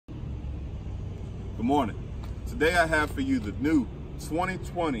Good morning. Today I have for you the new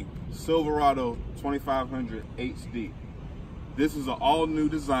 2020 Silverado 2500 HD. This is an all-new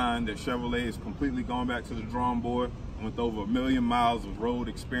design that Chevrolet has completely gone back to the drawing board, and with over 1 million miles of road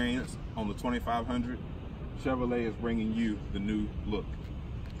experience on the 2500, Chevrolet is bringing you the new look.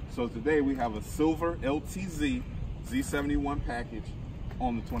 So today we have a silver LTZ Z71 package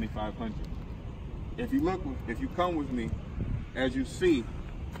on the 2500. If you come with me, as you see,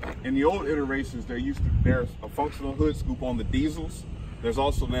 in the old iterations, there's a functional hood scoop on the diesels. There's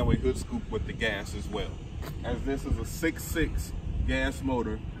also now a hood scoop with the gas as well. As this is a 6.6 gas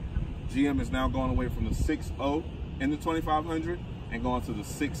motor, GM is now going away from the 6.0 in the 2500 and going to the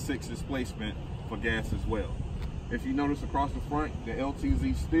 6.6 displacement for gas as well. If you notice across the front, the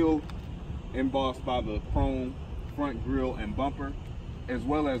LTZ still embossed by the chrome front grille and bumper, as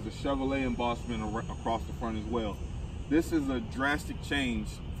well as the Chevrolet embossment across the front as well. This is a drastic change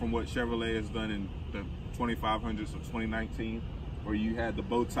from what Chevrolet has done in the 2500s of 2019, where you had the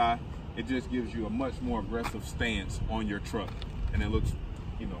bow tie. It just gives you a much more aggressive stance on your truck, and it looks,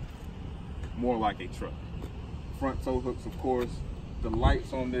 more like a truck. Front tow hooks, of course. The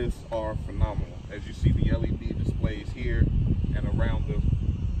lights on this are phenomenal. As you see, the LED displays here and around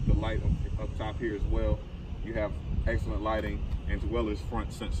the light up top here as well. You have excellent lighting, as well as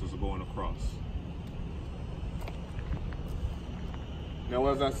front sensors are going across. Now,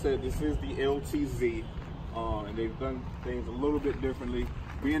 as I said, this is the LTZ, and they've done things a little bit differently.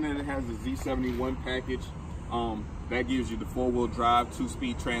 Being that it has the Z71 package, that gives you the 4-wheel drive,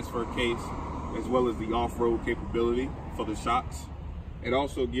 2-speed transfer case, as well as the off-road capability for the shocks. It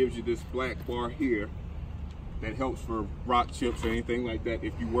also gives you this black bar here that helps for rock chips or anything like that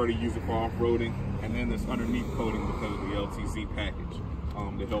if you were to use it for off-roading, and then this underneath coating because of the LTZ package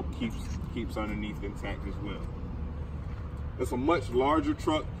to help keeps underneath intact as well. It's a much larger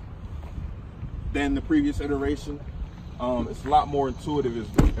truck than the previous iteration. It's a lot more intuitive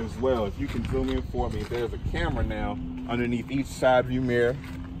as well. If you can zoom in for me, there's a camera now underneath each side view mirror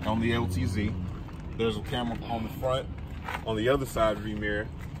on the LTZ. There's a camera on the front, on the other side view mirror.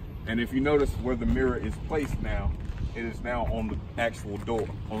 And if you notice where the mirror is placed now, it is now on the actual door,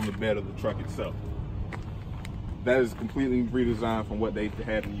 on the bed of the truck itself. That is completely redesigned from what they've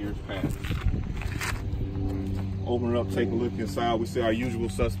had in years past. Open it up, take a look inside. We see our usual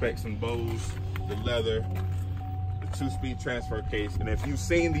suspects and bows, the leather, the 2-speed transfer case. And if you've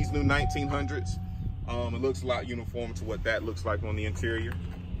seen these new 1900s, it looks a lot uniform to what that looks like on the interior.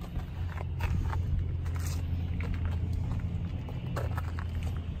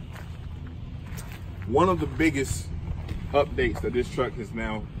 One of the biggest updates that this truck has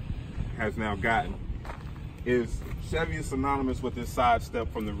now gotten is Chevy is synonymous with this side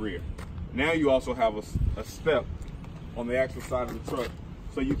step from the rear. Now you also have a step on the actual side of the truck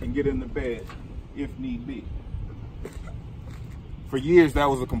so you can get in the bed if need be. For years, that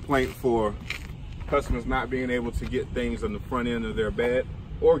was a complaint for customers not being able to get things on the front end of their bed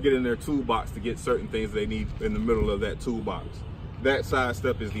or get in their toolbox to get certain things they need in the middle of that toolbox. That side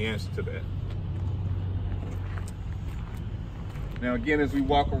step is the answer to that. Now again, as we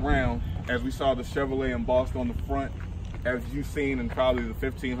walk around, as we saw the Chevrolet embossed on the front, as you've seen in probably the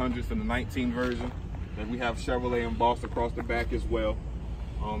 1500s and the 19 version, that we have Chevrolet embossed across the back as well.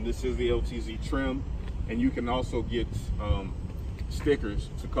 This is the LTZ trim, and you can also get stickers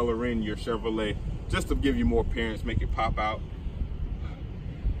to color in your Chevrolet just to give you more appearance, make it pop out.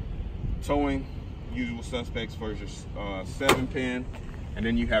 Towing, usual suspects for your 7-pin, and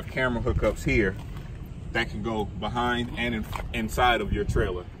then you have camera hookups here that can go behind and inside of your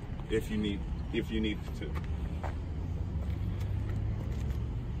trailer if you need to.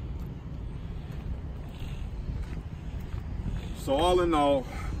 So all in all,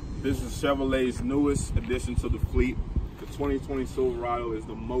 this is Chevrolet's newest addition to the fleet. The 2020 Silverado is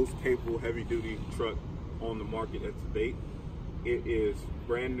the most capable heavy-duty truck on the market to date. It is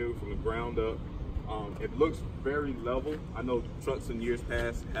brand new from the ground up. It looks very level. I know trucks in years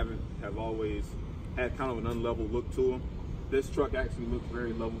past have always had kind of an unlevel look to them. This truck actually looks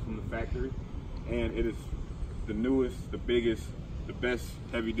very level from the factory, and it is the newest, the biggest, the best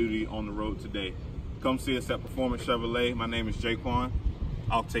heavy-duty on the road today. Come see us at Performance Chevrolet. My name is Jaiquan.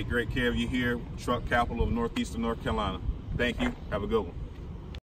 I'll take great care of you here, truck capital of Northeastern North Carolina. Thank you. Have a good one.